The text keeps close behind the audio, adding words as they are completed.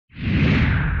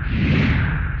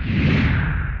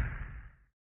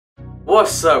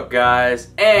What's up, guys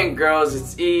and girls?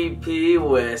 It's EP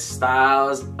with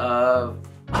Styles of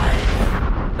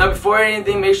Life. Now, before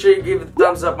anything, make sure you give it a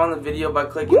thumbs up on the video by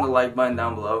clicking the like button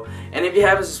down below. And if you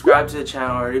haven't subscribed to the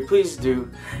channel already, please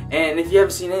do. And if you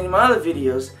haven't seen any of my other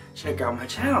videos, check out my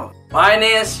channel.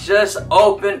 Binance just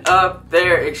opened up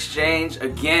their exchange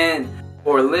again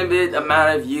for a limited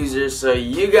amount of users, so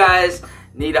you guys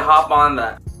need to hop on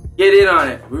that. Get in on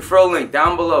it. Referral link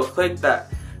down below. Click that.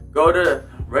 Go to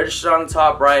register on the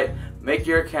top right, make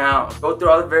your account, go through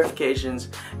all the verifications,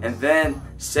 and then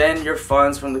send your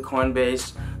funds from the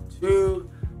Coinbase to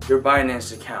your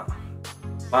Binance account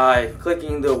by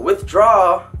clicking the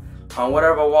withdraw on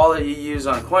whatever wallet you use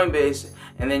on Coinbase,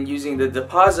 and then using the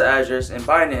deposit address in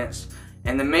Binance.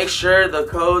 And then make sure the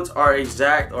codes are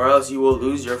exact, or else you will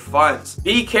lose your funds.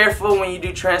 Be careful when you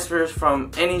do transfers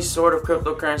from any sort of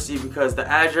cryptocurrency, because the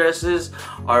addresses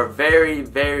are very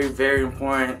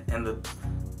important, and the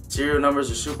serial numbers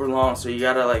are super long, so you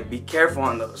gotta be careful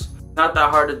on those. Not that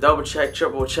hard to double check,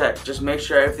 triple check. Just make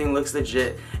sure everything looks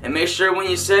legit, and make sure when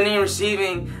you're sending and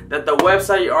receiving that the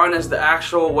website you're on is the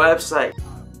actual website.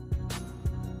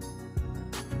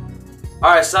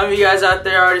 Alright, some of you guys out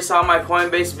there already saw my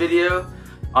Coinbase video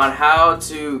on how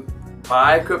to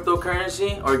buy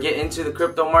cryptocurrency or get into the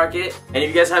crypto market. And if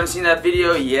you guys haven't seen that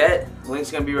video yet, the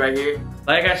link's gonna be right here.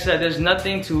 Like I said, there's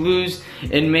nothing to lose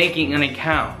in making an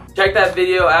account. Check that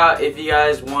video out if you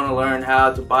guys want to learn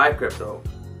how to buy crypto.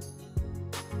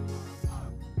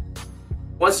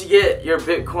 Once you get your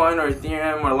Bitcoin or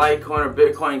Ethereum or Litecoin or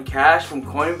Bitcoin Cash from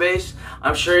Coinbase,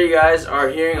 I'm sure you guys are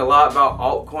hearing a lot about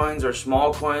altcoins or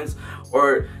small coins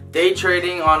or day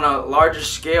trading on a larger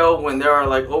scale when there are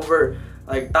over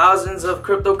thousands of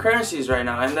cryptocurrencies right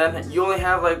now, and then you only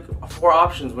have 4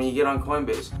 options when you get on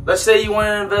Coinbase. Let's say you want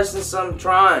to invest in some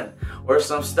Tron or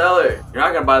some Stellar. You're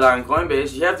not gonna buy that on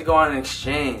Coinbase. You have to go on an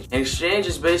exchange. An exchange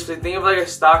is basically, think of a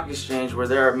stock exchange where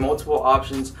there are multiple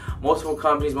options, multiple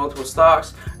companies, multiple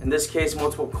stocks, in this case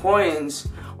multiple coins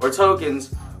or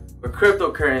tokens or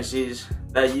cryptocurrencies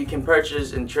that you can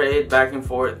purchase and trade back and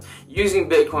forth using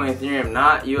Bitcoin and Ethereum,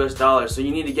 not US dollars. So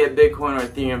you need to get Bitcoin or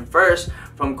Ethereum first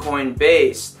from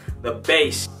Coinbase, the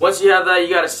base. Once you have that, you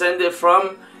gotta send it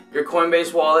from your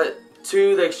Coinbase wallet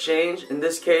to the exchange. In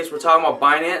this case, we're talking about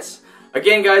Binance.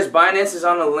 Again, guys, Binance is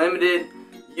on a limited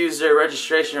user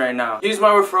registration right now. Use my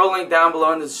referral link down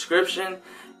below in the description,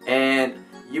 and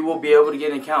you will be able to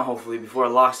get an account hopefully before it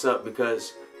locks up,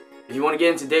 because if you want to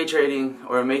get into day trading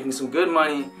or making some good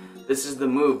money, this is the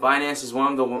move. Binance is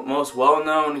one of the most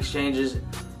well-known exchanges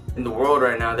in the world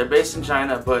right now. They're based in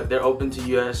China, but they're open to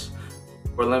US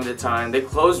for a limited time. They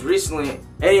closed recently.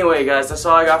 Anyway, guys, that's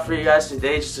all I got for you guys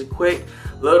today. Just a quick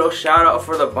little shout out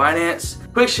for the Binance.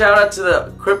 Quick shout out to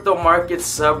the crypto market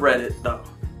subreddit though.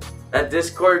 That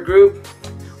Discord group,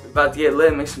 we're about to get lit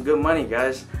and make some good money,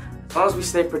 guys. As long as we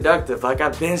stay productive, like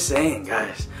I've been saying,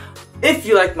 guys. If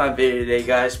you liked my video today,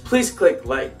 guys, please click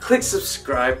like, click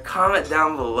subscribe, comment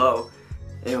down below.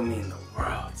 It'll mean the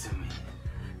world to me.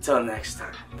 Till next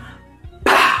time.